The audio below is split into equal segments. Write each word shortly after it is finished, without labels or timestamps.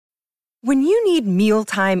When you need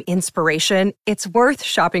mealtime inspiration, it's worth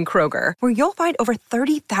shopping Kroger, where you'll find over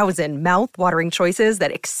 30,000 mouth-watering choices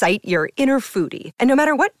that excite your inner foodie. And no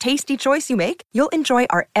matter what tasty choice you make, you'll enjoy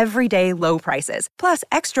our everyday low prices, plus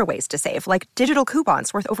extra ways to save, like digital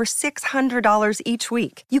coupons worth over $600 each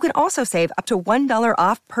week. You can also save up to $1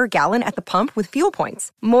 off per gallon at the pump with fuel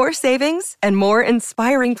points. More savings and more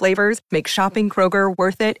inspiring flavors make shopping Kroger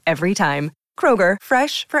worth it every time. Kroger,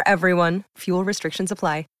 fresh for everyone. Fuel restrictions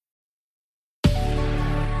apply.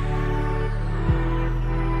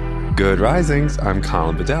 Good Risings, I'm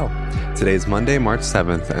Colin Bedell. Today is Monday, March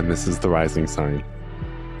 7th, and this is the Rising Sign.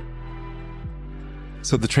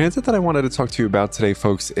 So the transit that I wanted to talk to you about today,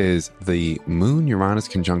 folks, is the Moon-Uranus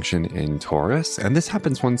conjunction in Taurus. And this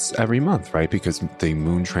happens once every month, right? Because the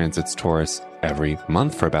Moon transits Taurus every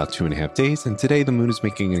month for about 2.5 days. And today the Moon is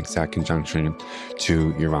making an exact conjunction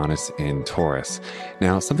to Uranus in Taurus.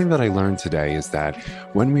 Now, something that I learned today is that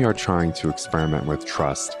when we are trying to experiment with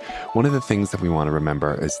trust, one of the things that we want to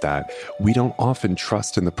remember is that we don't often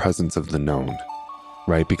trust in the presence of the known.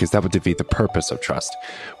 Right? Because that would defeat the purpose of trust.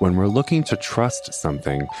 When we're looking to trust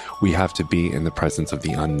something, we have to be in the presence of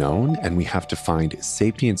the unknown, and we have to find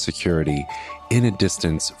safety and security in a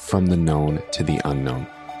distance from the known to the unknown.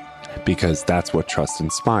 Because that's what trust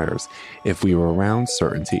inspires. If we were around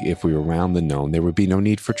certainty, if we were around the known, there would be no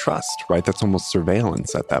need for trust, right? That's almost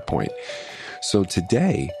surveillance at that point. So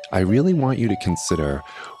today, I really want you to consider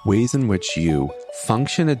ways in which you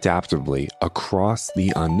function adaptively across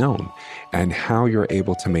the unknown and how you're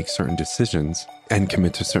able to make certain decisions and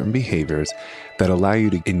commit to certain behaviors that allow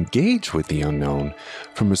you to engage with the unknown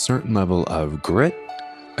from a certain level of grit,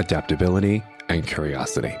 adaptability, and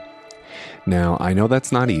curiosity. Now, I know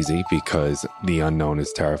that's not easy because the unknown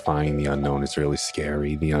is terrifying. The unknown is really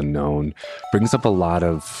scary. The unknown brings up a lot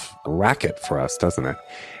of racket for us, doesn't it?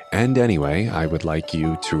 And anyway, I would like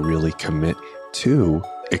you to really commit to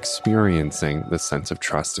experiencing the sense of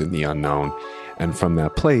trust in the unknown. And from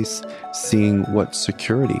that place, seeing what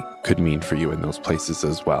security could mean for you in those places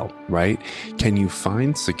as well, right? Can you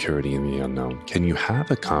find security in the unknown? Can you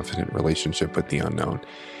have a confident relationship with the unknown?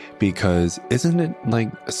 Because isn't it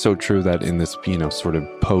like so true that in this, sort of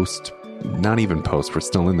not even post, we're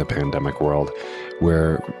still in the pandemic world,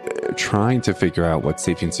 we're trying to figure out what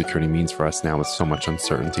safety and security means for us now with so much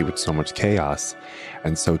uncertainty, with so much chaos.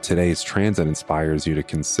 And so today's transit inspires you to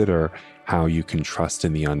consider how you can trust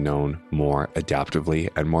in the unknown more adaptively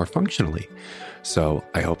and more functionally. So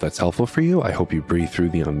I hope that's helpful for you. I hope you breathe through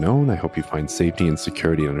the unknown. I hope you find safety and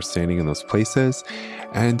security and understanding in those places.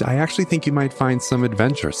 And I actually think you might find some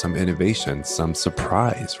adventure, some innovation, some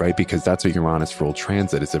surprise, right? Because that's a Uranus ruled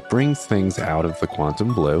transit, is it brings things out of the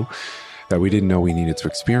quantum blue that we didn't know we needed to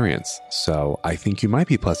experience. So I think you might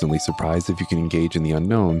be pleasantly surprised if you can engage in the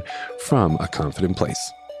unknown from a confident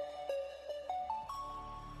place.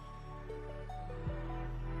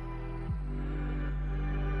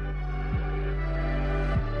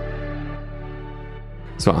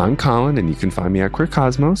 So I'm Colin, and you can find me at Queer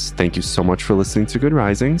Cosmos. Thank you so much for listening to Good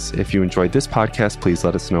Risings. If you enjoyed this podcast, please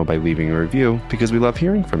let us know by leaving a review, because we love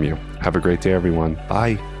hearing from you. Have a great day, everyone.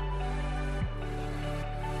 Bye.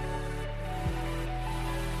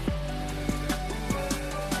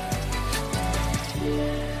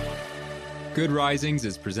 Good Risings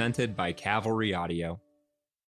is presented by Cavalry Audio.